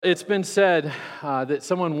It's been said that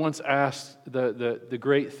someone once asked the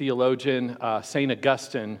great theologian, St.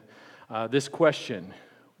 Augustine, this question.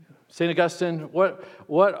 St. Augustine, what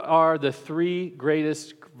are the three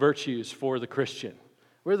greatest virtues for the Christian?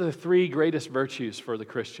 What are the three greatest virtues for the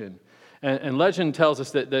Christian? And legend tells us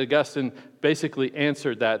that Augustine basically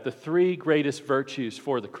answered that. The three greatest virtues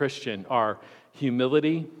for the Christian are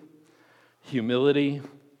humility, humility,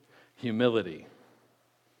 humility.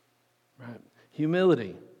 Right?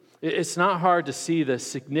 Humility. It's not hard to see the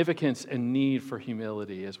significance and need for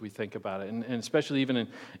humility as we think about it. And especially even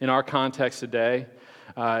in our context today,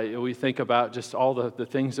 we think about just all the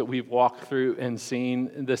things that we've walked through and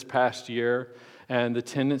seen this past year, and the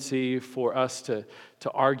tendency for us to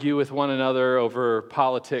argue with one another over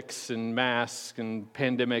politics and masks and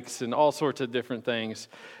pandemics and all sorts of different things.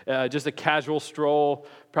 Just a casual stroll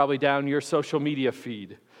probably down your social media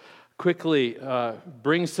feed quickly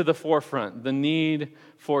brings to the forefront the need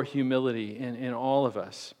for humility in all of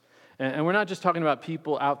us. And we're not just talking about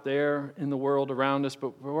people out there in the world around us,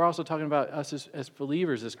 but we're also talking about us as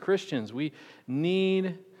believers, as Christians. We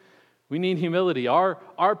need humility.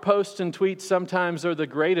 Our posts and tweets sometimes are the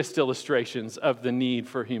greatest illustrations of the need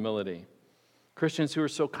for humility. Christians who are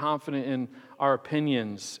so confident in our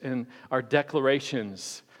opinions and our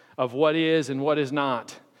declarations of what is and what is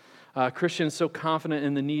not. Christians so confident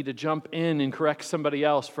in the need to jump in and correct somebody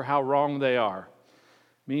else for how wrong they are.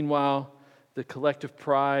 Meanwhile, the collective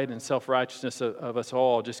pride and self-righteousness of us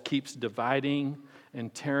all just keeps dividing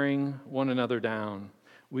and tearing one another down.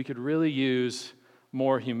 We could really use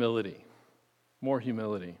more humility. More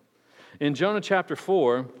humility. In Jonah chapter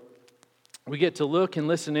 4, we get to look and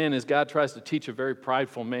listen in as God tries to teach a very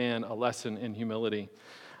prideful man a lesson in humility.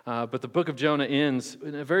 But the book of Jonah ends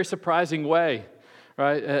in a very surprising way.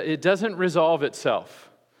 Right? It doesn't resolve itself.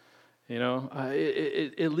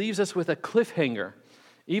 It leaves us with a cliffhanger,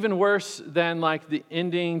 even worse than like the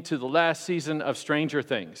ending to the last season of Stranger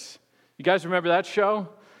Things. You guys remember that show?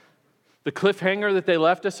 The cliffhanger that they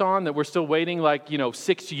left us on, that we're still waiting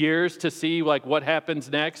 6 years to see what happens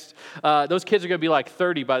next. Those kids are going to be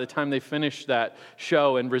 30 by the time they finish that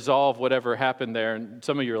show and resolve whatever happened there. And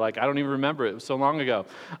some of you are like, I don't even remember it was so long ago.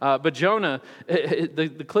 But Jonah,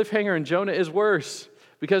 the cliffhanger in Jonah is worse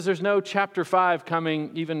because there's no chapter 5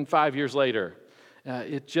 coming even 5 years later.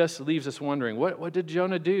 It just leaves us wondering, what did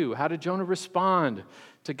Jonah do? How did Jonah respond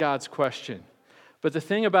to God's question? But the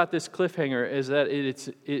thing about this cliffhanger is that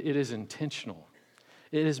it is intentional.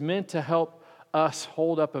 It is meant to help us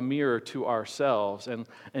hold up a mirror to ourselves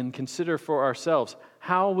and consider for ourselves,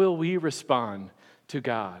 how will we respond to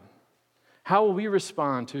God? How will we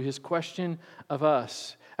respond to His question of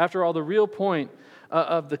us? After all, the real point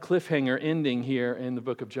of the cliffhanger ending here in the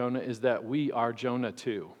book of Jonah is that we are Jonah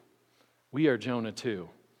too. We are Jonah too.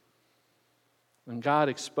 When God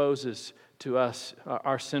exposes to us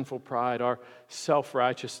our sinful pride, our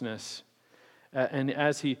self-righteousness, and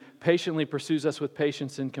as He patiently pursues us with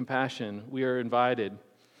patience and compassion, we are invited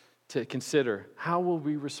to consider, how will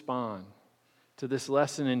we respond to this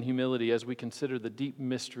lesson in humility as we consider the deep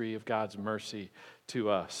mystery of God's mercy to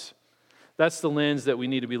us? That's the lens that we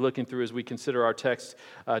need to be looking through as we consider our text,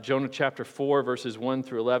 Jonah chapter 4, verses 1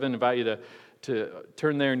 through 11. I invite you to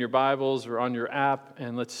turn there in your Bibles or on your app,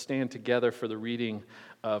 and let's stand together for the reading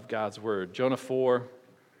of God's Word. Jonah 4,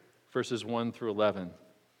 verses 1 through 11.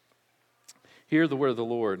 Hear the word of the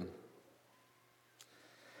Lord.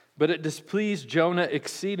 But it displeased Jonah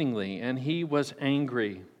exceedingly, and he was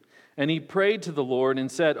angry. And he prayed to the Lord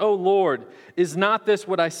and said, O Lord, is not this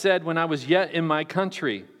what I said when I was yet in my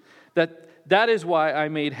country? That is why I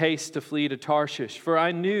made haste to flee to Tarshish, for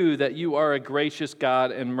I knew that you are a gracious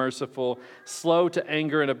God and merciful, slow to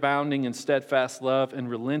anger and abounding in steadfast love and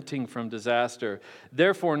relenting from disaster.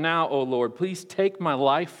 Therefore now, O Lord, please take my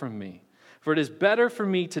life from me, for it is better for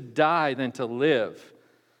me to die than to live.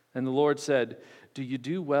 And the Lord said, Do you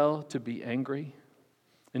do well to be angry?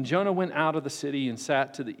 And Jonah went out of the city and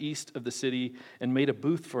sat to the east of the city and made a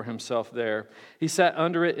booth for himself there. He sat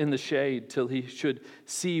under it in the shade till he should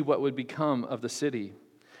see what would become of the city.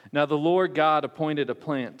 Now the Lord God appointed a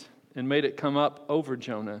plant and made it come up over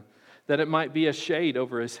Jonah, that it might be a shade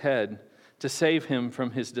over his head to save him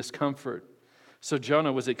from his discomfort. So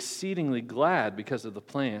Jonah was exceedingly glad because of the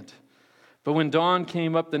plant. But when dawn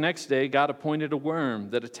came up the next day, God appointed a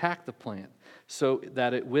worm that attacked the plant so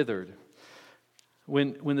that it withered.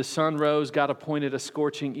 When the sun rose, God appointed a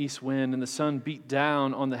scorching east wind, and the sun beat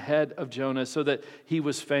down on the head of Jonah so that he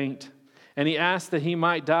was faint. And he asked that he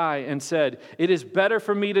might die and said, It is better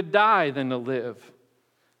for me to die than to live.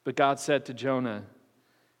 But God said to Jonah,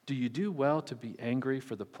 Do you do well to be angry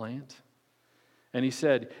for the plant? And he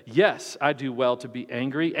said, "Yes, I do well to be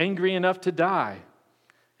angry, angry enough to die."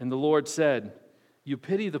 And the Lord said, "You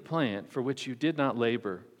pity the plant for which you did not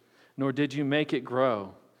labor, nor did you make it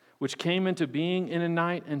grow, which came into being in a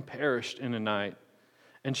night and perished in a night.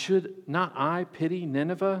 And should not I pity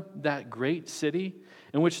Nineveh, that great city,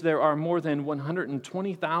 in which there are more than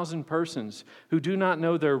 120,000 persons who do not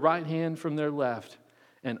know their right hand from their left,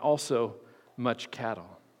 and also much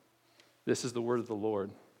cattle?" This is the word of the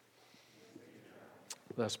Lord.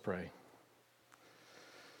 Let's pray.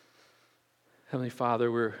 Heavenly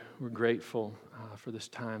Father, we're grateful for this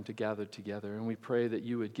time to gather together, and we pray that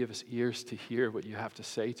you would give us ears to hear what you have to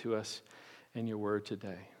say to us in your word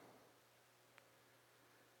today.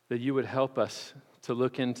 That you would help us to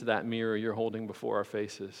look into that mirror you're holding before our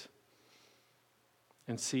faces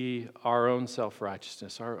and see our own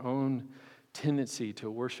self-righteousness, our own tendency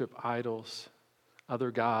to worship idols,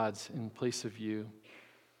 other gods in place of you.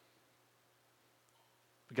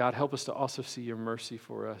 But God, help us to also see your mercy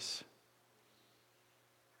for us,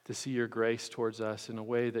 to see your grace towards us in a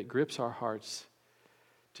way that grips our hearts,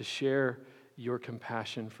 to share your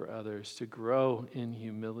compassion for others, to grow in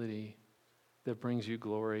humility that brings you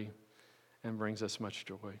glory and brings us much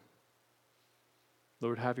joy.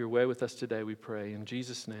 Lord, have your way with us today, we pray, in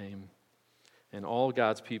Jesus' name. And all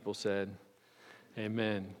God's people said,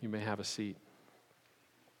 amen. You may have a seat.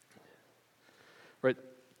 Right.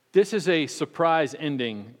 This is a surprise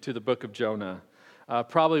ending to the book of Jonah.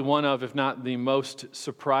 Probably one of, if not the most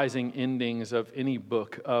surprising endings of any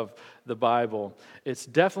book of the Bible. It's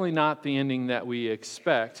definitely not the ending that we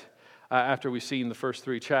expect after we've seen the first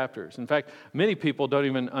 3 chapters. In fact, many people don't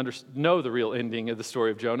even know the real ending of the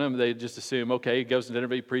story of Jonah. They just assume, okay, he goes to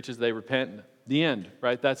Nineveh, he preaches, they repent, the end,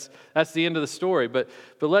 right? That's the end of the story. But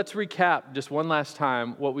let's recap just one last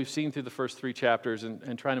time what we've seen through the first 3 chapters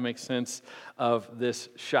and trying to make sense of this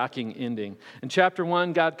shocking ending. In chapter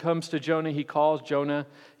 1, God comes to Jonah. He calls Jonah.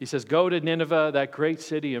 He says, "Go to Nineveh, that great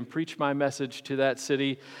city, and preach my message to that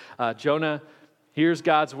city." Jonah hears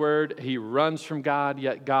God's word. He runs from God,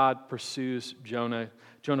 yet God pursues Jonah.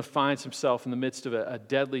 Jonah finds himself in the midst of a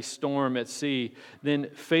deadly storm at sea, then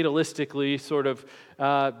fatalistically sort of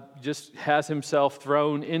just has himself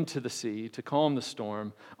thrown into the sea to calm the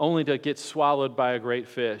storm, only to get swallowed by a great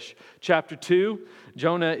fish. Chapter 2,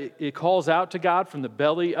 Jonah it calls out to God from the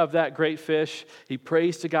belly of that great fish. He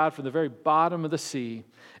prays to God from the very bottom of the sea.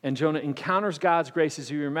 And Jonah encounters God's grace as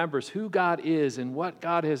he remembers who God is and what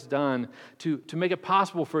God has done to make it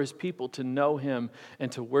possible for his people to know him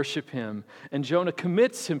and to worship him. And Jonah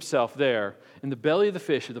commits himself there in the belly of the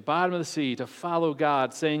fish, at the bottom of the sea, to follow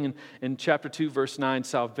God, saying in chapter 2, verse 9,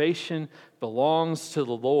 "Salvation belongs to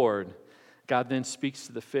the Lord." God then speaks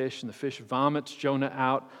to the fish, and the fish vomits Jonah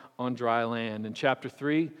out on dry land. In chapter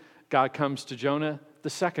 3, God comes to Jonah the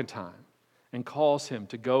second time and calls him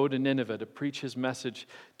to go to Nineveh to preach his message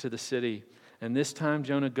to the city. And this time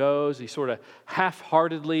Jonah goes. He sort of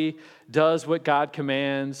half-heartedly does what God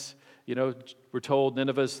commands. You know, we're told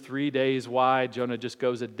Nineveh's 3 days wide. Jonah just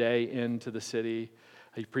goes a day into the city.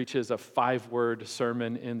 He preaches a 5-word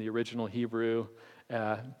sermon in the original Hebrew,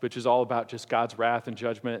 which is all about just God's wrath and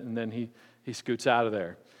judgment, and then he scoots out of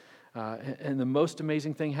there. And the most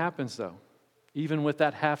amazing thing happens, though. Even with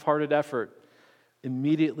that half-hearted effort,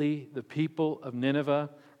 immediately the people of Nineveh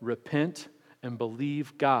repent and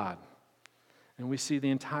believe God. And we see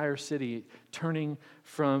the entire city turning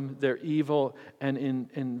from their evil and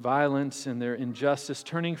in violence and their injustice,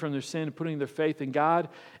 turning from their sin and putting their faith in God,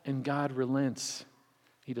 and God relents.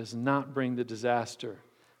 He does not bring the disaster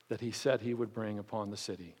that he said he would bring upon the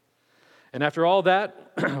city. And after all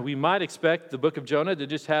that, we might expect the book of Jonah to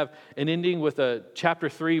just have an ending with a chapter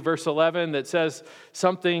 3, verse 11 that says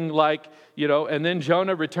something like, and then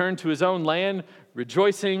Jonah returned to his own land,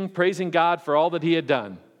 rejoicing, praising God for all that he had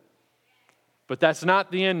done. But that's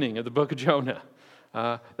not the ending of the book of Jonah.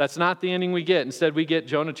 That's not the ending we get. Instead, we get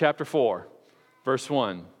Jonah chapter 4, verse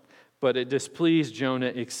 1. But it displeased Jonah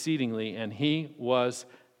exceedingly, and he was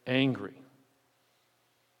angry.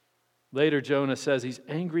 Later, Jonah says he's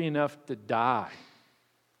angry enough to die.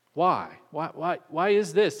 Why? Why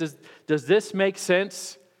is this? Does this make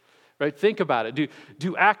sense? Right? Think about it.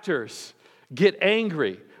 Do actors get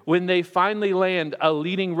angry when they finally land a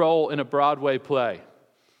leading role in a Broadway play?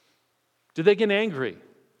 Do they get angry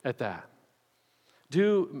at that?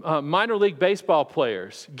 Do minor league baseball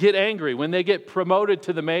players get angry when they get promoted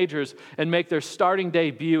to the majors and make their starting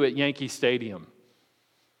debut at Yankee Stadium?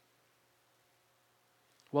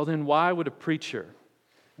 Well, then why would a preacher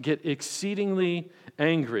get exceedingly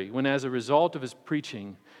angry when, as a result of his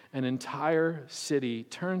preaching, an entire city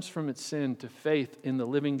turns from its sin to faith in the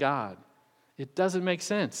living God? It doesn't make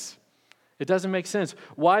sense. It doesn't make sense.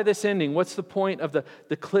 Why this ending? What's the point of the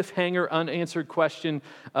cliffhanger unanswered question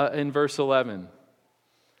in verse 11?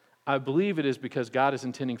 I believe it is because God is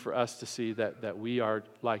intending for us to see that we are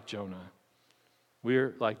like Jonah.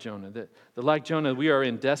 We're like Jonah. That like Jonah, we are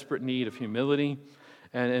in desperate need of humility.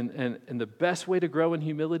 And the best way to grow in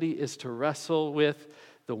humility is to wrestle with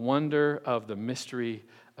the wonder of the mystery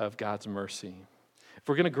of God's mercy. If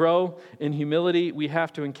we're going to grow in humility, we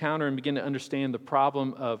have to encounter and begin to understand the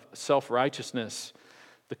problem of self-righteousness,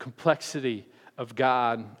 the complexity of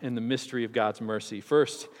God, and the mystery of God's mercy.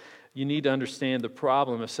 First, you need to understand the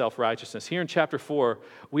problem of self-righteousness. Here in chapter 4,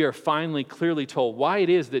 we are finally clearly told why it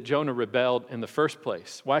is that Jonah rebelled in the first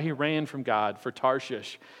place, why he ran from God for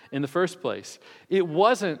Tarshish in the first place. It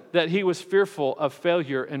wasn't that he was fearful of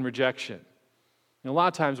failure and rejection. And a lot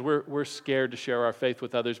of times we're scared to share our faith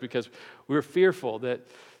with others because we're fearful that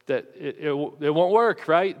it won't work,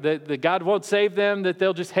 right? That God won't save them, that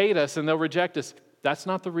they'll just hate us and they'll reject us. That's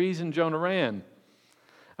not the reason Jonah ran.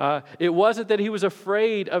 It wasn't that he was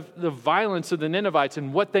afraid of the violence of the Ninevites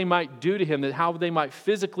and what they might do to him, that how they might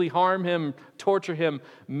physically harm him, torture him,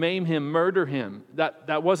 maim him, murder him.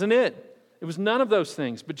 That wasn't it. It was none of those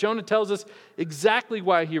things. But Jonah tells us exactly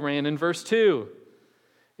why he ran in verse 2.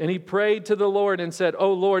 And he prayed to the Lord and said,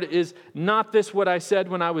 "O Lord, is not this what I said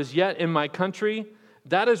when I was yet in my country?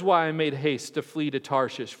 That is why I made haste to flee to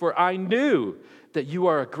Tarshish, for I knew that you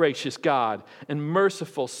are a gracious God and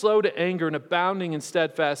merciful, slow to anger and abounding in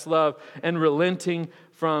steadfast love and relenting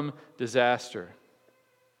from disaster."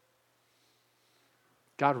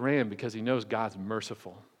 God ran because he knows God's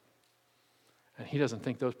merciful. And he doesn't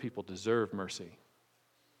think those people deserve mercy.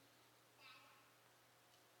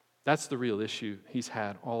 That's the real issue he's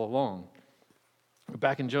had all along.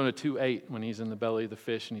 Back in Jonah 2:8, when he's in the belly of the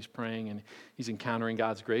fish and he's praying and he's encountering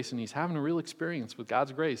God's grace and he's having a real experience with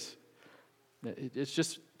God's grace. It's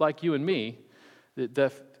just like you and me.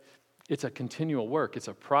 It's a continual work. It's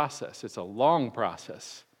a process. It's a long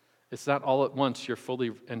process. It's not all at once you're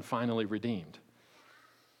fully and finally redeemed.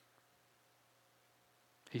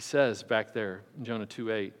 He says back there in Jonah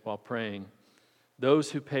 2:8 while praying,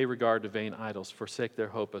 "Those who pay regard to vain idols forsake their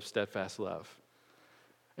hope of steadfast love."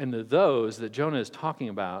 And those that Jonah is talking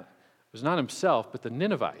about was not himself, but the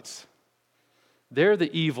Ninevites. They're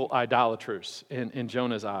the evil idolaters in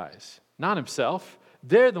Jonah's eyes, not himself.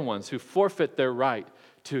 They're the ones who forfeit their right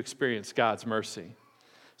to experience God's mercy.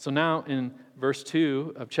 So now in verse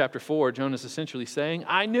 2 of chapter 4, Jonah's essentially saying,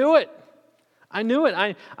 I knew it. I knew it.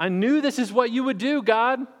 I knew this is what you would do,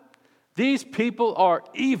 God. These people are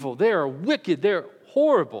evil. They are wicked. They're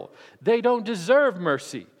horrible. They don't deserve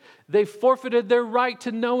mercy. They forfeited their right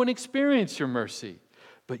to know and experience your mercy.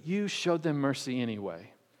 But you showed them mercy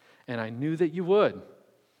anyway. And I knew that you would.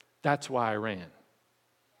 That's why I ran.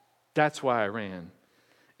 That's why I ran.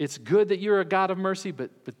 It's good that you're a God of mercy,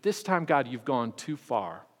 but this time, God, you've gone too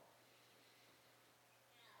far.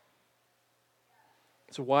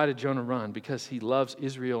 So why did Jonah run? Because he loves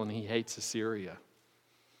Israel and he hates Assyria.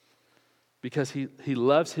 Because he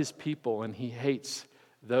loves his people and he hates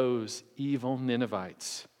those evil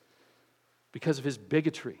Ninevites. Because of his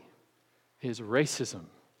bigotry, his racism,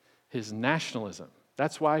 his nationalism.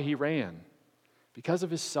 That's why he ran. Because of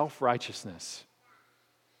his self-righteousness.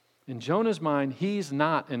 In Jonah's mind, he's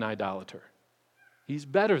not an idolater. He's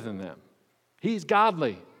better than them. He's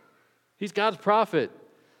godly. He's God's prophet.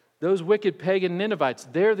 Those wicked pagan Ninevites,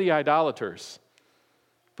 they're the idolaters.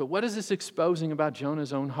 But what is this exposing about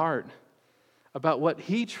Jonah's own heart? About what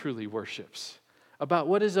he truly worships? About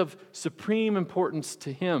what is of supreme importance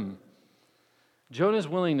to him? Jonah's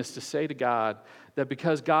willingness to say to God that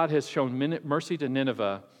because God has shown mercy to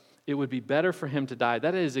Nineveh, it would be better for him to die.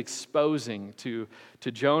 That is exposing to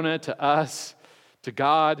Jonah, to us, to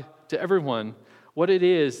God, to everyone, what it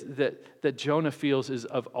is that Jonah feels is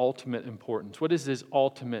of ultimate importance. What is his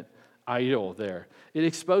ultimate idol there? It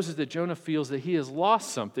exposes that Jonah feels that he has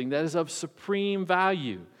lost something that is of supreme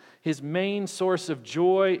value, his main source of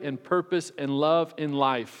joy and purpose and love in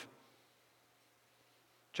life.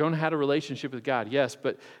 Jonah had a relationship with God, yes,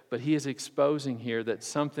 but he is exposing here that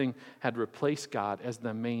something had replaced God as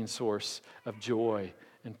the main source of joy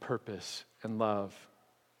and purpose and love.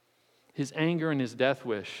 His anger and his death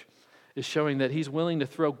wish is showing that he's willing to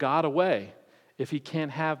throw God away if he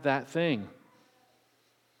can't have that thing.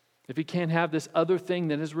 If he can't have this other thing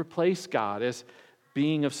that has replaced God as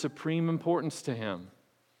being of supreme importance to him.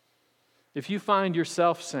 If you find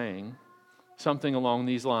yourself saying something along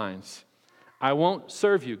these lines, I won't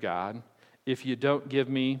serve you, God, if you don't give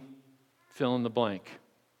me fill in the blank.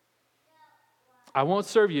 I won't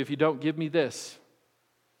serve you if you don't give me this.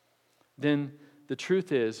 Then the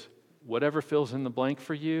truth is, whatever fills in the blank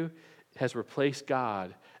for you has replaced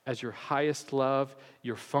God as your highest love,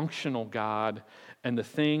 your functional God, and the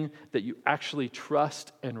thing that you actually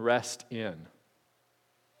trust and rest in.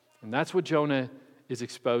 And that's what Jonah is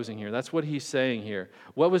exposing here. That's what he's saying here.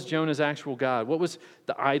 What was Jonah's actual God? What was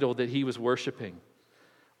the idol that he was worshiping?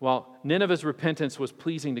 While Nineveh's repentance was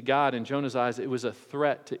pleasing to God, in Jonah's eyes, it was a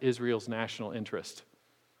threat to Israel's national interest.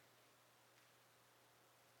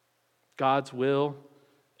 God's will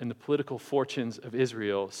and the political fortunes of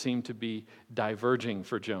Israel seem to be diverging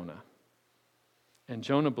for Jonah. And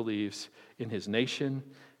Jonah believes in his nation,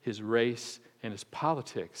 his race, and his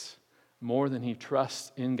politics more than he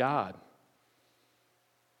trusts in God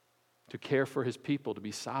to care for his people, to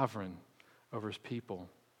be sovereign over his people.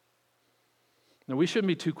 Now, we shouldn't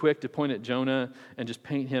be too quick to point at Jonah and just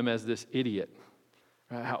paint him as this idiot.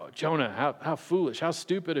 Jonah, how foolish, how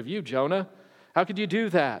stupid of you, Jonah. How could you do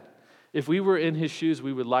that? If we were in his shoes,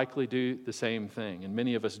 we would likely do the same thing, and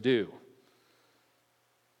many of us do.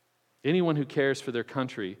 Anyone who cares for their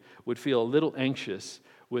country would feel a little anxious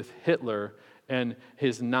with Hitler and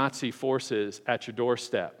his Nazi forces at your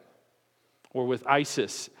doorstep, or with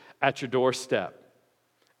ISIS at your doorstep.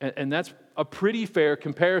 And that's a pretty fair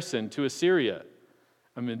comparison to Assyria.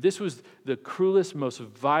 I mean, this was the cruelest, most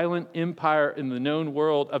violent empire in the known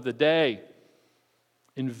world of the day,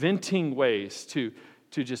 inventing ways to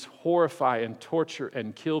just horrify and torture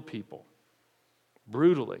and kill people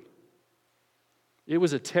brutally. It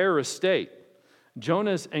was a terrorist state.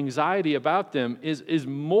 Jonah's anxiety about them is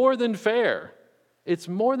more than fair. It's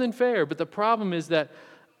more than fair, but the problem is that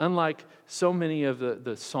unlike so many of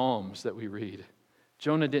the Psalms that we read,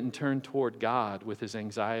 Jonah didn't turn toward God with his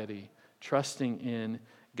anxiety, trusting in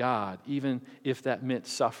God, even if that meant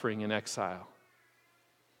suffering in exile.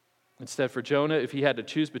 Instead, for Jonah, if he had to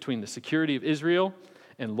choose between the security of Israel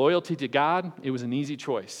and loyalty to God, it was an easy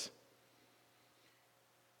choice.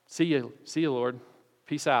 See you, Lord.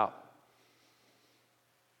 Peace out.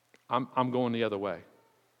 I'm going the other way.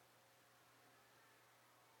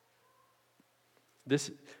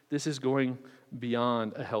 This is going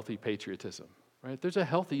beyond a healthy patriotism, right? There's a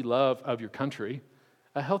healthy love of your country,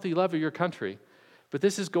 but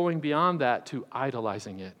this is going beyond that to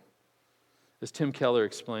idolizing it. As Tim Keller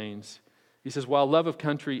explains, he says, while love of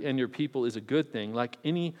country and your people is a good thing, like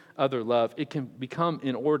any other love, it can become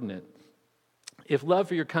inordinate. If love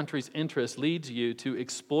for your country's interest leads you to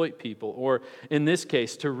exploit people, or in this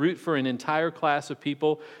case, to root for an entire class of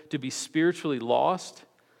people to be spiritually lost,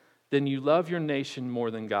 then you love your nation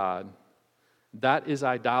more than God. That is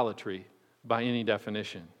idolatry by any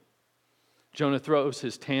definition. Jonah throws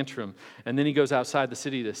his tantrum, and then he goes outside the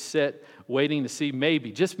city to sit, waiting to see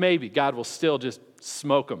maybe, just maybe, God will still just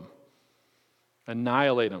smoke them,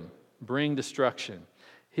 annihilate them, bring destruction.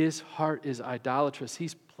 His heart is idolatrous.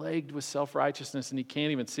 He's plagued with self-righteousness, and he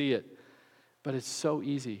can't even see it. But it's so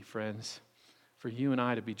easy, friends, for you and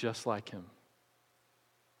I to be just like him.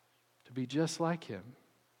 To be just like him.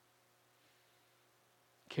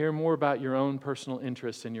 Care more about your own personal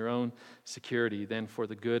interests and your own security than for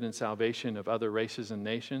the good and salvation of other races and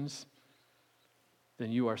nations,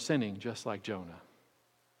 then you are sinning just like Jonah.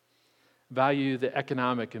 Value the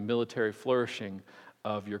economic and military flourishing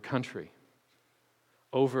of your country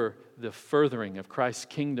over the furthering of Christ's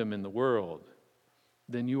kingdom in the world,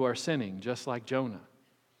 then you are sinning just like Jonah.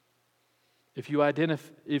 If your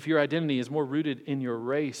identity is more rooted in your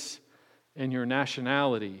race and your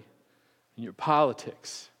nationality, in your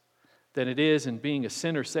politics, than it is in being a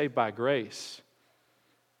sinner saved by grace,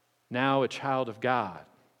 now a child of God,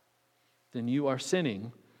 then you are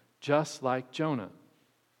sinning just like Jonah.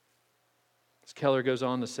 As Keller goes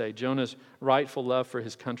on to say, Jonah's rightful love for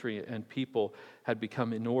his country and people had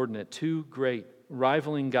become inordinate, too great,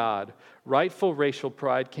 rivaling God. Rightful racial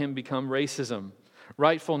pride can become racism.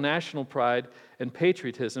 Rightful national pride and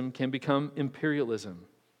patriotism can become imperialism.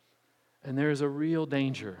 And there is a real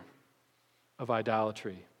danger of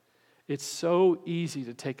idolatry. It's so easy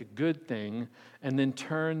to take a good thing and then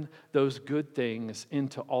turn those good things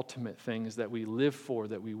into ultimate things that we live for,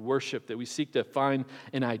 that we worship, that we seek to find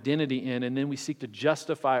an identity in, and then we seek to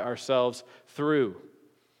justify ourselves through.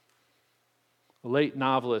 The late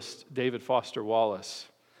novelist David Foster Wallace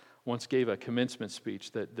once gave a commencement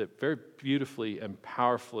speech that very beautifully and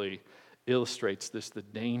powerfully illustrates the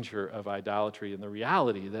danger of idolatry and the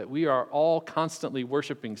reality that we are all constantly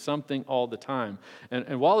worshiping something all the time.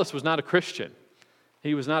 And Wallace was not a Christian.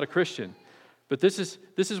 He was not a Christian. But this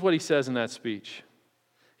is what he says in that speech.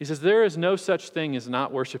 He says, there is no such thing as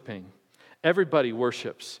not worshiping. Everybody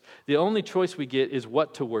worships. The only choice we get is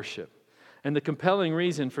what to worship. And the compelling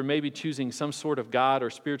reason for maybe choosing some sort of God or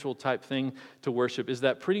spiritual type thing to worship is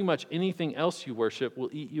that pretty much anything else you worship will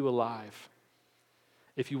eat you alive.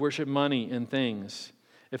 If you worship money and things,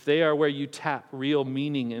 if they are where you tap real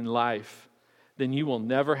meaning in life, then you will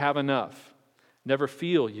never have enough, never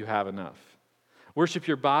feel you have enough. Worship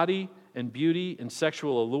your body and beauty and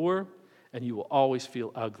sexual allure, and you will always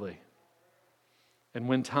feel ugly. And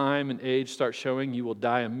when time and age start showing, you will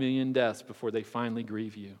die a million deaths before they finally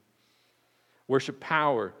grieve you. Worship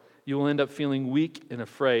power, you will end up feeling weak and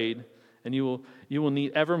afraid, and you will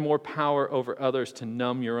need ever more power over others to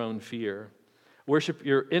numb your own fear. Worship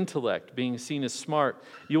your intellect, being seen as smart,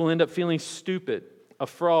 you will end up feeling stupid, a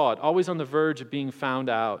fraud, always on the verge of being found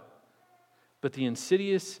out. But the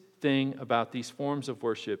insidious thing about these forms of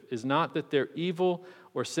worship is not that they're evil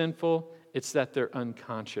or sinful, it's that they're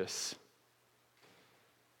unconscious.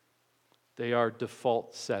 They are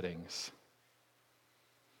default settings.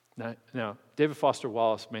 Now, David Foster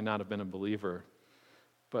Wallace may not have been a believer,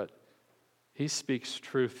 but he speaks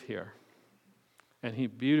truth here. And he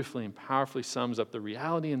beautifully and powerfully sums up the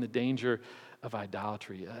reality and the danger of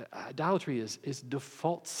idolatry. Idolatry is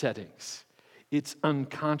default settings. It's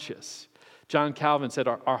unconscious. John Calvin said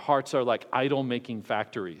our hearts are like idol-making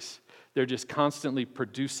factories. They're just constantly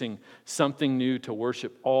producing something new to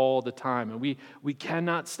worship all the time. And we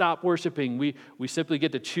cannot stop worshiping. We simply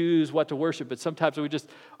get to choose what to worship, but sometimes we just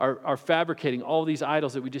are fabricating all these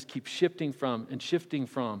idols that we just keep shifting from and shifting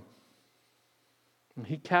from. And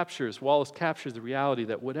Wallace captures the reality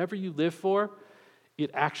that whatever you live for, it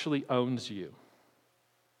actually owns you.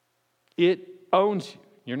 It owns you.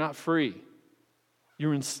 You're not free.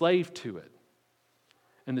 You're enslaved to it.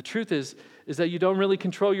 And the truth is that you don't really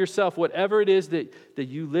control yourself. Whatever it is that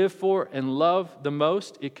you live for and love the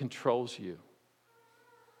most, it controls you.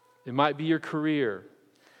 It might be your career.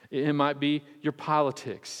 It might be your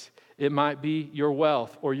politics. It might be your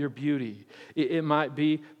wealth or your beauty. It might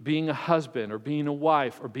be being a husband or being a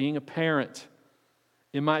wife or being a parent.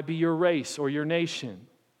 It might be your race or your nation.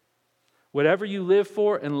 Whatever you live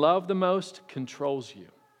for and love the most controls you.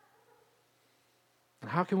 And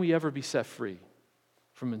how can we ever be set free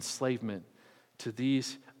from enslavement to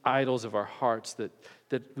these idols of our hearts that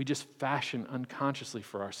we just fashion unconsciously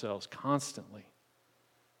for ourselves constantly?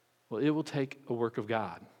 Well, it will take a work of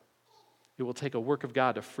God. It will take a work of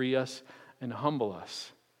God to free us and humble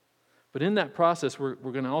us. But in that process, we're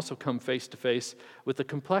going to also come face to face with the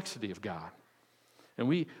complexity of God. And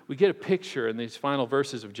we get a picture in these final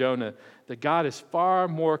verses of Jonah that God is far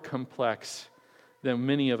more complex than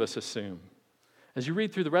many of us assume. As you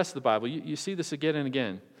read through the rest of the Bible, you see this again and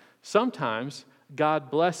again. Sometimes God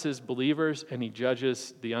blesses believers and he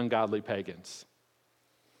judges the ungodly pagans.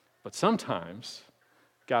 But sometimes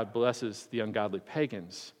God blesses the ungodly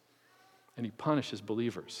pagans and he punishes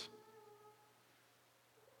believers.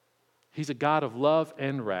 He's a God of love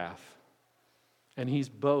and wrath, and he's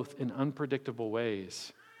both in unpredictable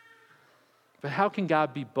ways. But how can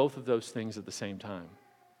God be both of those things at the same time?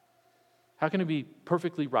 How can he be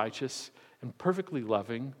perfectly righteous and perfectly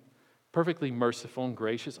loving, perfectly merciful and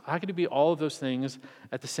gracious? How can he be all of those things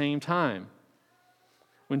at the same time?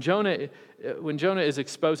 When Jonah is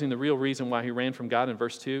exposing the real reason why he ran from God in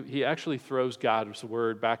verse 2, he actually throws God's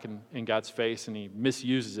word back in God's face, and he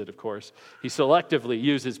misuses it, of course. He selectively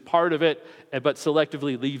uses part of it, but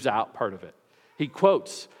selectively leaves out part of it. He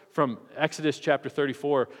quotes from Exodus chapter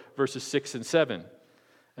 34, verses 6 and 7.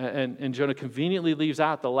 And Jonah conveniently leaves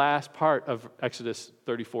out the last part of Exodus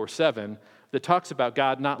 34:7 that talks about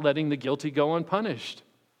God not letting the guilty go unpunished.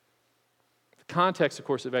 The context, of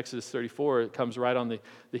course, of Exodus 34, it comes right on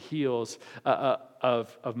the heels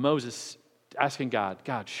of Moses asking God,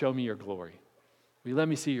 show me your glory. Will you let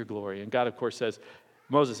me see your glory? And God, of course, says,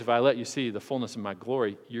 Moses, if I let you see the fullness of my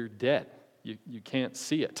glory, you're dead. You can't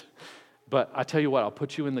see it. But I tell you what, I'll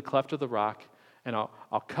put you in the cleft of the rock, and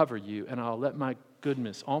I'll cover you, and I'll let my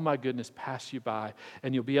goodness, all my goodness pass you by,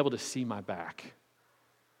 and you'll be able to see my back.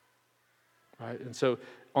 Right? And so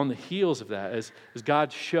on the heels of that, as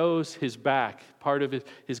God shows his back, part of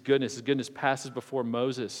his goodness passes before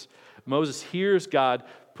Moses. Moses hears God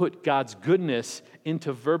put God's goodness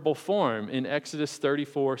into verbal form in Exodus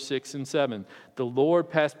 34, 6 and 7. The Lord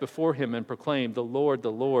passed before him and proclaimed, the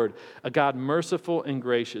Lord, a God merciful and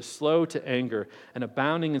gracious, slow to anger, and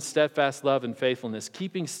abounding in steadfast love and faithfulness,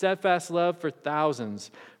 keeping steadfast love for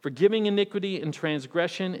thousands, forgiving iniquity and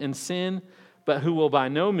transgression and sin, but who will by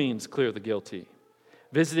no means clear the guilty,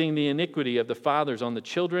 visiting the iniquity of the fathers on the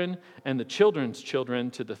children and the children's children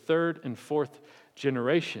to the third and fourth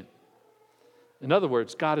generation. In other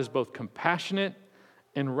words, God is both compassionate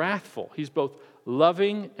and wrathful. He's both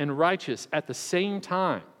loving and righteous at the same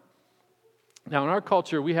time. Now, in our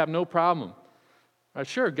culture, we have no problem.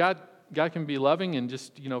 Sure, God can be loving and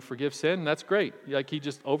just, forgive sin. That's great. Like, he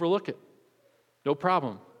just overlook it. No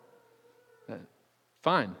problem.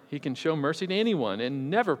 Fine. He can show mercy to anyone and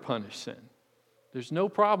never punish sin. There's no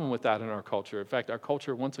problem with that in our culture. In fact, our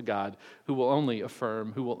culture wants a God who will only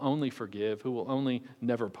affirm, who will only forgive, who will only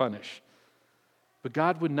never punish. But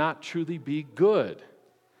God would not truly be good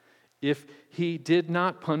if he did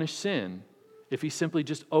not punish sin, if he simply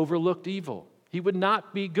just overlooked evil. He would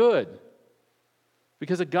not be good.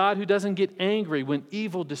 Because a God who doesn't get angry when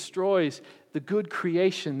evil destroys the good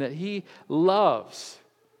creation that he loves,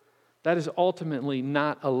 that is ultimately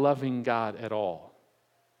not a loving God at all.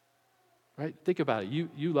 Right? Think about it.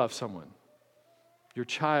 You love someone, your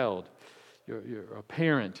child, your a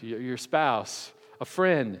parent, your spouse, a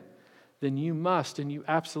friend. Then you must and you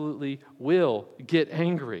absolutely will get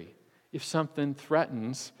angry if something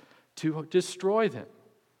threatens to destroy them,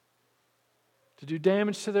 to do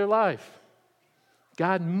damage to their life.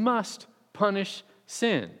 God must punish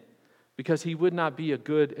sin because he would not be a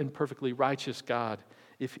good and perfectly righteous God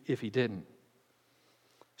if he didn't.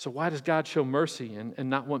 So why does God show mercy and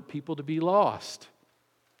not want people to be lost?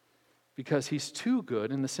 Because he's too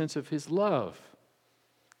good in the sense of his love.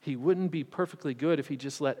 He wouldn't be perfectly good if he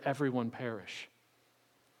just let everyone perish.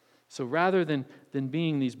 So rather than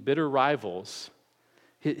being these bitter rivals,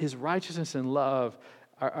 his righteousness and love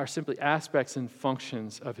are simply aspects and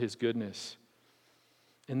functions of his goodness.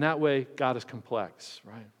 In that way, God is complex,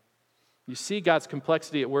 right? You see God's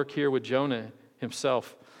complexity at work here with Jonah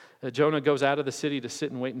himself. Jonah goes out of the city to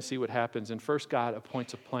sit and wait and see what happens. And first, God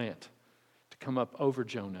appoints a plant to come up over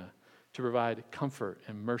Jonah to provide comfort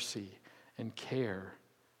and mercy and care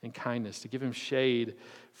and kindness, to give him shade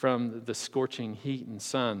from the scorching heat and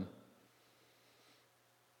sun.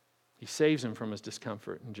 He saves him from his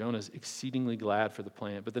discomfort, and Jonah's exceedingly glad for the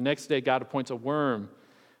plant. But the next day, God appoints a worm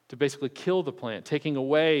to basically kill the plant, taking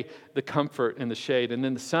away the comfort and the shade. And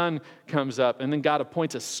then the sun comes up, and then God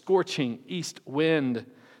appoints a scorching east wind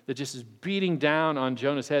that just is beating down on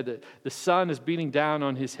Jonah's head. The sun is beating down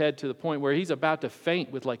on his head to the point where he's about to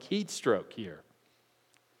faint with like heat stroke here.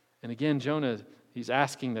 And again, Jonah, he's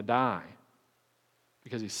asking to die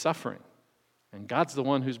because he's suffering. And God's the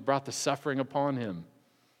one who's brought the suffering upon him.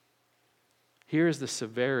 Here's the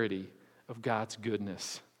severity of God's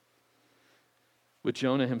goodness. With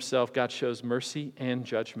Jonah himself, God shows mercy and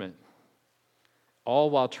judgment, all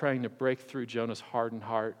while trying to break through Jonah's hardened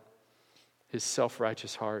heart, his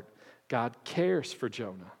self-righteous heart. God cares for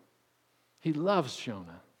Jonah. He loves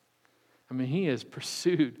Jonah. I mean, he has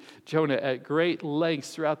pursued Jonah at great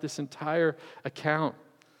lengths throughout this entire account.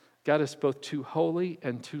 God is both too holy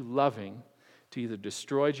and too loving to either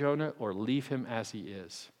destroy Jonah or leave him as he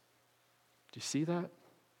is. Do you see that?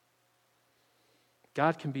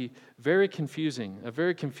 God can be very confusing, a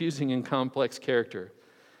very confusing and complex character.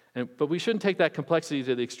 But we shouldn't take that complexity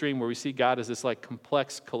to the extreme where we see God as this like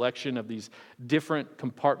complex collection of these different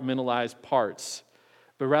compartmentalized parts,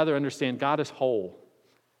 but rather understand God is whole.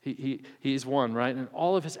 He is one, right? And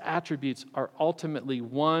all of his attributes are ultimately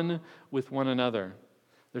one with one another.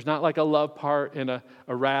 There's not like a love part and a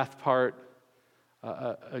wrath part,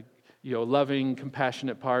 a loving,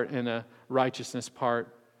 compassionate part and a righteousness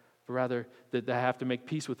part, but rather that they have to make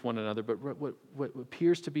peace with one another. But what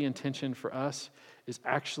appears to be intention for us is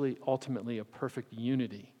actually ultimately a perfect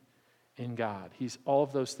unity in God. He's all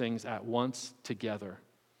of those things at once together.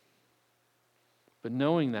 But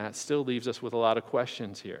knowing that still leaves us with a lot of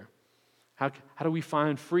questions here. How do we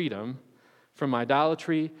find freedom from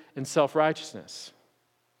idolatry and self-righteousness?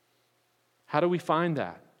 How do we find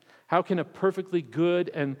that? How can a perfectly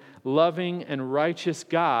good and loving and righteous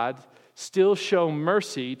God still show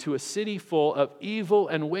mercy to a city full of evil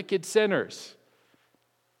and wicked sinners?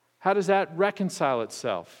 How does that reconcile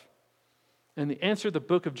itself? And the answer the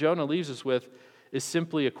book of Jonah leaves us with is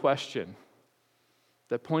simply a question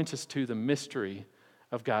that points us to the mystery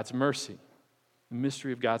of God's mercy. The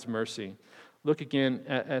mystery of God's mercy. Look again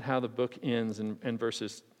at how the book ends in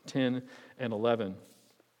verses 10 and 11.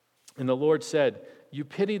 And the Lord said, "You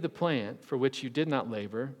pity the plant for which you did not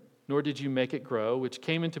labor, nor did you make it grow, which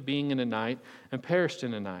came into being in a night and perished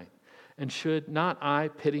in a night. And should not I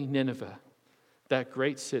pity Nineveh, that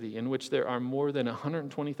great city in which there are more than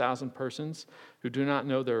 120,000 persons who do not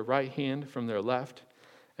know their right hand from their left,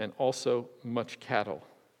 and also much cattle?"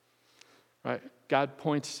 Right? God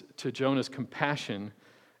points to Jonah's compassion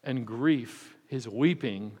and grief, his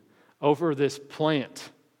weeping over this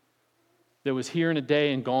plant that was here in a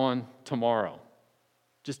day and gone tomorrow.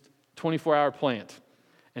 Just 24-hour plant.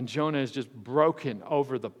 And Jonah is just broken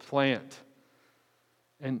over the plant.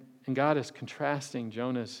 And God is contrasting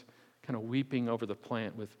Jonah's kind of weeping over the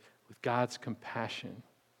plant with God's compassion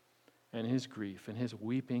and his grief and his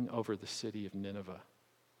weeping over the city of Nineveh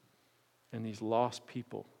and these lost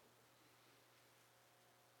people,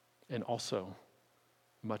 and also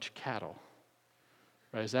much cattle.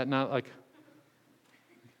 Right? Is that not like,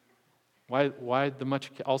 why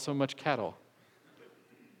also much cattle?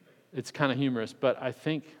 It's kind of humorous, but I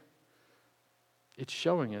think it's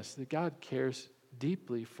showing us that God cares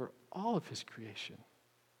deeply for all of his creation,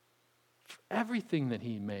 for everything that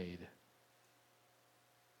he made.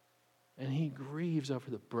 And he grieves over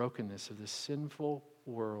the brokenness of this sinful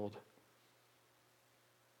world.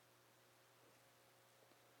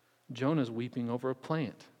 Jonah's weeping over a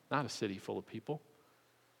plant, not a city full of people,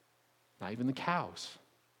 not even the cows.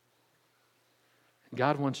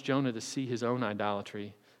 God wants Jonah to see his own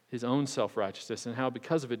idolatry, his own self-righteousness, and how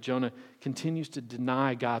because of it, Jonah continues to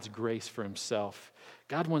deny God's grace for himself.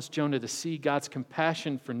 God wants Jonah to see God's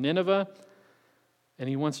compassion for Nineveh, and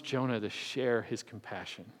he wants Jonah to share his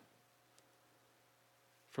compassion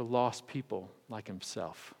for lost people like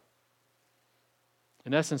himself.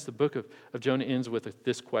 In essence, the book of Jonah ends with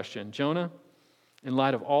this question. Jonah, in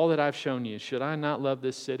light of all that I've shown you, should I not love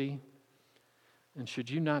this city? And should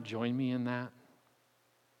you not join me in that?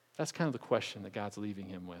 That's kind of the question that God's leaving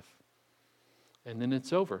him with. And then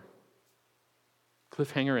it's over.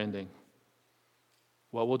 Cliffhanger ending.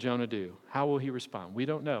 What will Jonah do? How will he respond? We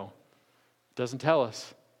don't know. It doesn't tell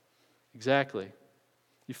us exactly.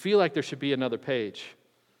 You feel like there should be another page.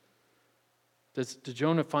 Does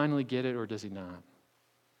Jonah finally get it, or does he not?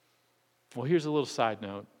 Well, here's a little side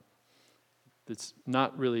note that's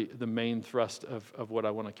not really the main thrust of what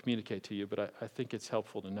I want to communicate to you, but I think it's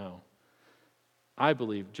helpful to know. I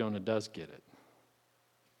believe Jonah does get it.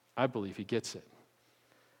 I believe he gets it.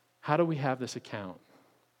 How do we have this account?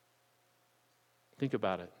 Think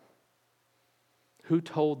about it. Who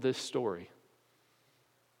told this story?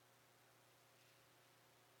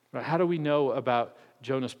 Right? How do we know about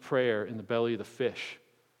Jonah's prayer in the belly of the fish?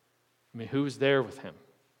 I mean, who was there with him?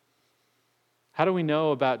 How do we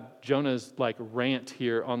know about Jonah's rant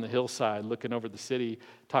here on the hillside looking over the city,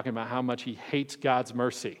 talking about how much he hates God's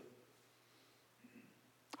mercy?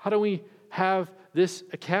 How do we have this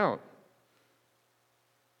account?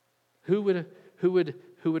 Who would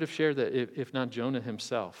have shared that if not Jonah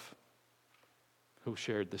himself, who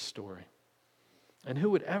shared this story? And who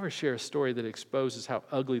would ever share a story that exposes how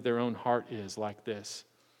ugly their own heart is like this?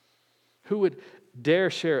 Who would dare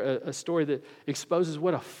share a story that exposes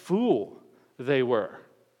what a fool they were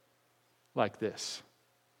like this?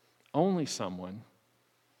 Only someone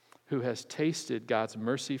who has tasted God's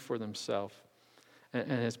mercy for themselves and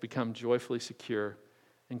has become joyfully secure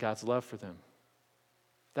in God's love for them.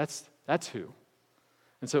 That's who.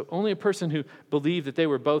 And so only a person who believed that they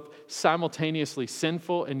were both simultaneously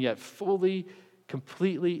sinful and yet fully,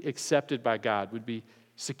 completely accepted by God would be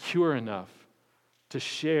secure enough to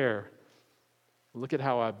share, look at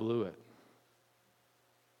how I blew it.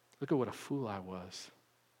 Look at what a fool I was.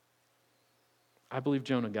 I believe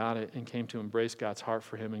Jonah got it and came to embrace God's heart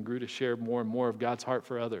for him and grew to share more and more of God's heart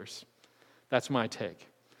for others. That's my take.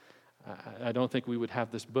 I don't think we would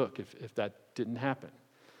have this book if that didn't happen.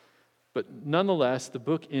 But nonetheless, the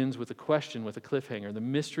book ends with a question, with a cliffhanger, the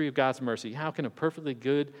mystery of God's mercy. How can a perfectly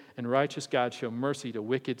good and righteous God show mercy to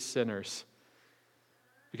wicked sinners?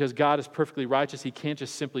 Because God is perfectly righteous, he can't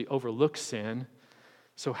just simply overlook sin.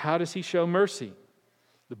 So how does he show mercy?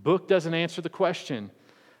 The book doesn't answer the question,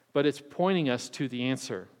 but it's pointing us to the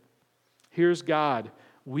answer. Here's God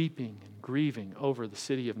weeping and grieving over the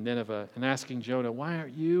city of Nineveh and asking Jonah, why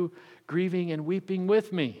aren't you grieving and weeping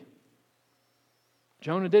with me?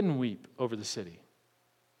 Jonah didn't weep over the city,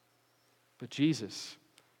 but Jesus,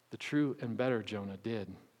 the true and better Jonah, did.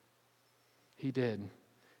 He did.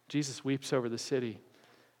 Jesus weeps over the city,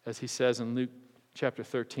 as he says in Luke chapter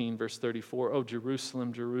 13, verse 34, "Oh,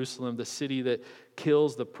 Jerusalem, Jerusalem, the city that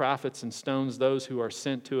kills the prophets and stones those who are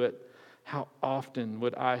sent to it. How often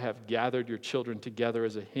would I have gathered your children together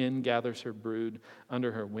as a hen gathers her brood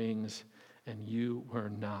under her wings, and you were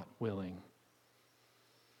not willing."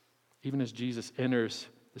 Even as Jesus enters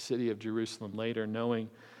the city of Jerusalem later, knowing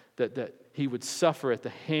that he would suffer at the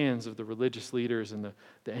hands of the religious leaders and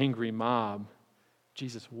the angry mob,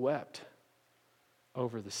 Jesus wept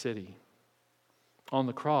over the city. On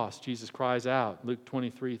the cross, Jesus cries out, Luke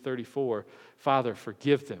 23:34, "Father,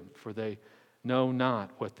 forgive them, for they know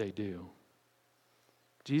not what they do."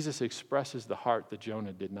 Jesus expresses the heart that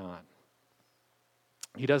Jonah did not.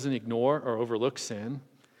 He doesn't ignore or overlook sin.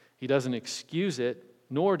 He doesn't excuse it,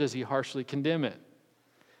 nor does he harshly condemn it.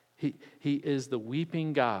 He is the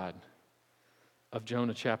weeping God of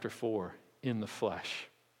Jonah chapter 4 in the flesh.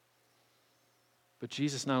 But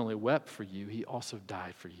Jesus not only wept for you, he also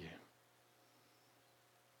died for you.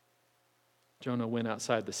 Jonah went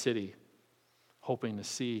outside the city hoping to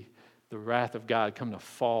see the wrath of God come to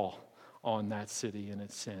fall on that city and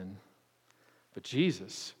its sin. But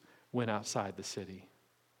Jesus went outside the city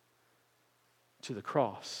to the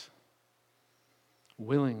cross,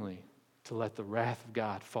 willingly to let the wrath of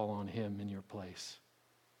God fall on him in your place,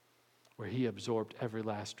 where he absorbed every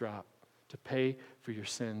last drop to pay for your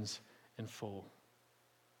sins in full.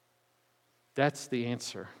 That's the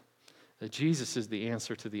answer. That Jesus is the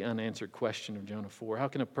answer to the unanswered question of Jonah 4. How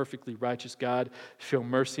can a perfectly righteous God show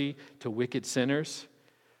mercy to wicked sinners?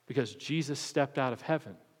 Because Jesus stepped out of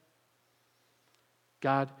heaven.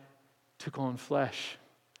 God took on flesh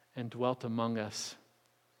and dwelt among us.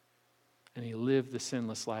 And he lived the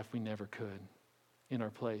sinless life we never could in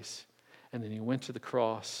our place. And then he went to the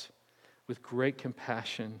cross with great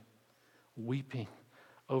compassion, weeping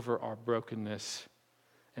over our brokenness,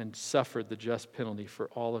 and suffered the just penalty for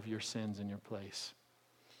all of your sins in your place.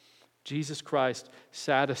 Jesus Christ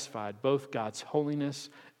satisfied both God's holiness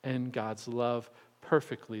and God's love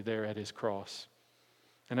perfectly there at his cross.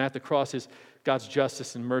 And at the cross is God's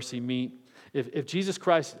justice and mercy meet. If Jesus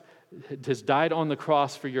Christ has died on the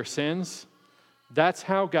cross for your sins, that's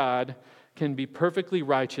how God can be perfectly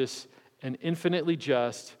righteous and infinitely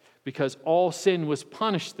just, because all sin was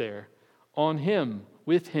punished there on him,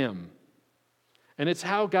 with him. And it's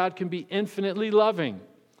how God can be infinitely loving,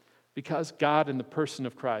 because God in the person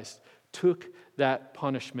of Christ took that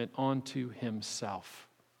punishment onto himself.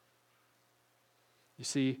 You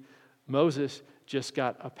see, Moses just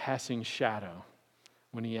got a passing shadow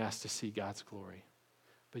when he asked to see God's glory.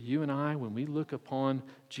 But you and I, when we look upon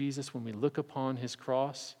Jesus, when we look upon his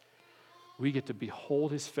cross, we get to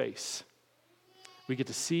behold his face. We get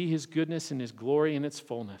to see his goodness and his glory in its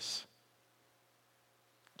fullness.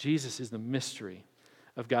 Jesus is the mystery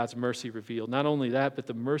of God's mercy revealed. Not only that, but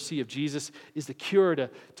the mercy of Jesus is the cure to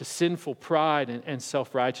sinful pride and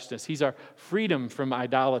self-righteousness. He's our freedom from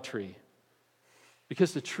idolatry.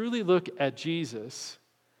 Because to truly look at Jesus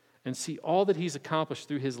and see all that he's accomplished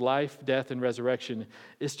through his life, death, and resurrection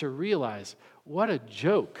is to realize what a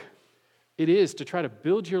joke it is to try to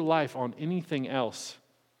build your life on anything else.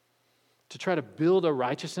 To try to build a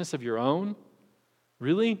righteousness of your own.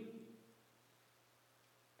 Really?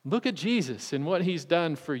 Look at Jesus and what he's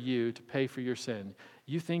done for you to pay for your sin.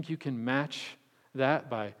 You think you can match that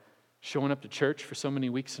by showing up to church for so many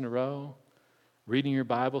weeks in a row, reading your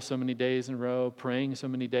Bible so many days in a row, praying so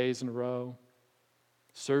many days in a row,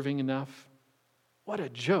 serving enough? What a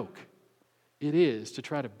joke it is to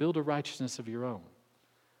try to build a righteousness of your own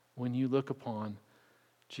when you look upon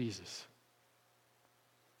Jesus.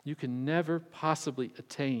 You can never possibly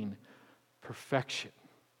attain perfection.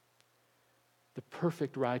 The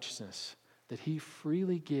perfect righteousness that he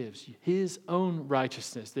freely gives you, his own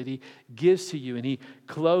righteousness that he gives to you and he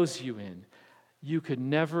clothes you in, you could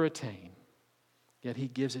never attain. Yet he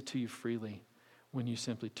gives it to you freely when you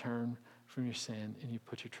simply turn from your sin and you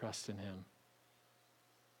put your trust in him.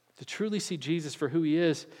 To truly see Jesus for who he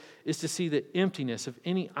is to see the emptiness of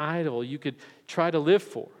any idol you could try to live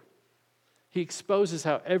for. He exposes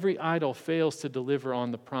how every idol fails to deliver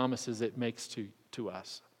on the promises it makes to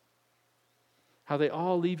us. How they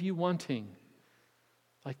all leave you wanting.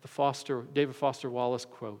 Like the David Foster Wallace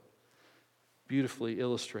quote beautifully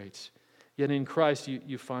illustrates. Yet in Christ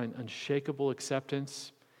you find unshakable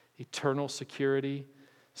acceptance, eternal security,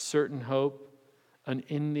 certain hope,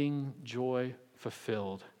 unending joy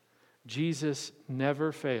fulfilled. Jesus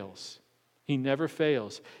never fails. He never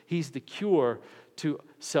fails. He's the cure to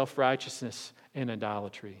self-righteousness and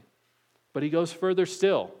idolatry. But he goes further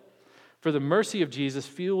still. For the mercy of Jesus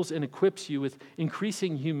fuels and equips you with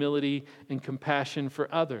increasing humility and compassion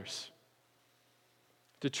for others.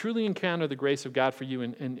 To truly encounter the grace of God for you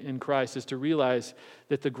in Christ is to realize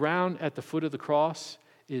that the ground at the foot of the cross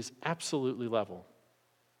is absolutely level.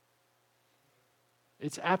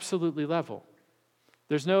 It's absolutely level.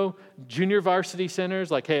 There's no junior varsity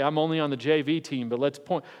centers like, hey, I'm only on the JV team, but let's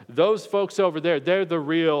point. Those folks over there, they're the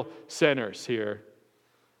real centers here.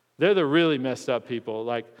 They're the really messed up people.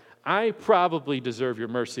 Like, I probably deserve your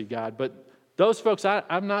mercy, God, but those folks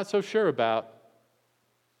I'm not so sure about.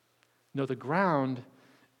 No, the ground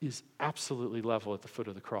is absolutely level at the foot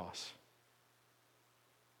of the cross.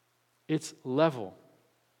 It's level.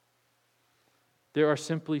 There are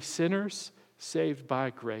simply sinners saved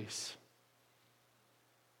by grace.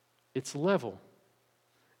 It's level.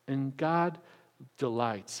 And God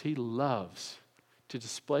delights, he loves to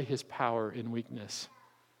display his power in weakness.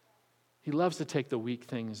 He loves to take the weak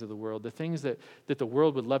things of the world, the things that the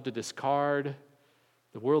world would love to discard,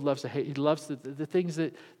 The world loves to hate. He loves the things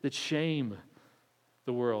that shame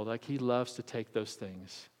the world. Like he loves to take those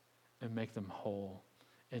things and make them whole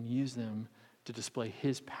and use them to display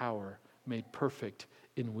his power made perfect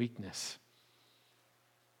in weakness.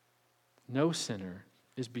 No sinner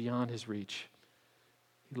is beyond his reach.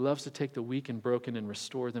 He loves to take the weak and broken and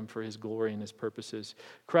restore them for his glory and his purposes.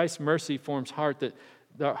 Christ's mercy forms hearts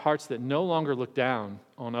that no longer look down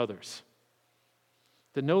on others,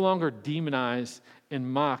 that no longer demonize and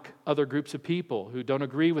mock other groups of people who don't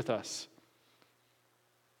agree with us.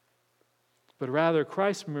 But rather,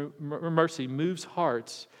 Christ's mercy moves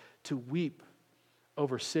hearts to weep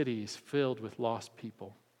over cities filled with lost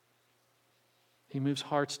people. He moves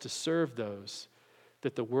hearts to serve those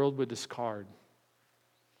that the world would discard.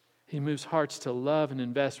 He moves hearts to love and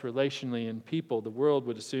invest relationally in people the world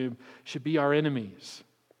would assume should be our enemies.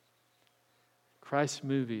 Christ's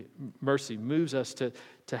mercy moves us to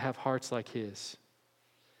have hearts like his.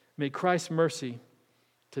 May Christ's mercy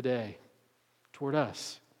today toward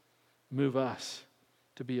us move us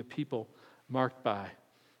to be a people marked by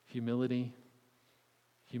humility,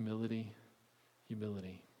 humility,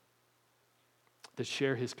 humility. That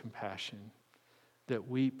share his compassion, that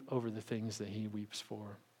weep over the things that he weeps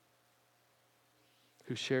for.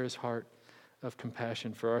 Who share his heart of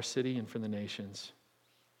compassion for our city and for the nations.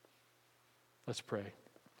 Let's pray.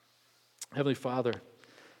 Heavenly Father,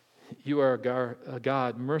 you are a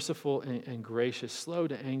God merciful and gracious, slow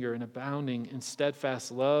to anger and abounding in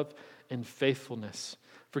steadfast love and faithfulness,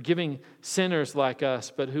 forgiving sinners like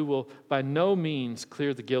us, but who will by no means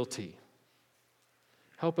clear the guilty.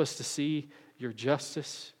 Help us to see your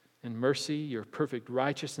justice and mercy, your perfect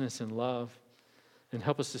righteousness and love. And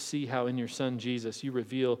help us to see how in your Son, Jesus, you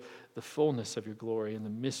reveal the fullness of your glory and the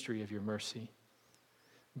mystery of your mercy.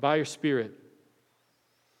 By your Spirit,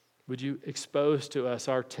 would you expose to us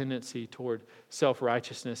our tendency toward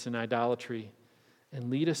self-righteousness and idolatry and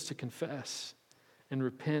lead us to confess and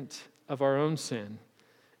repent of our own sin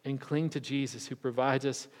and cling to Jesus, who provides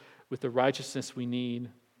us with the righteousness we need,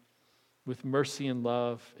 with mercy and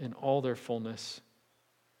love in all their fullness.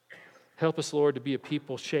 Help us, Lord, to be a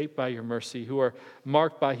people shaped by your mercy, who are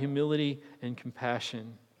marked by humility and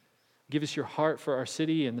compassion. Give us your heart for our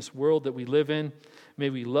city and this world that we live in.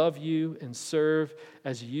 May we love you and serve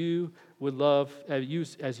as you would love,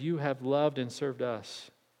 as you have loved and served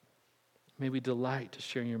us. May we delight to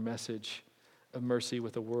share your message of mercy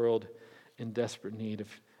with a world in desperate need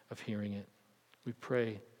of hearing it. We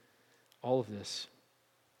pray all of this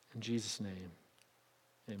in Jesus' name.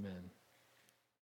 Amen.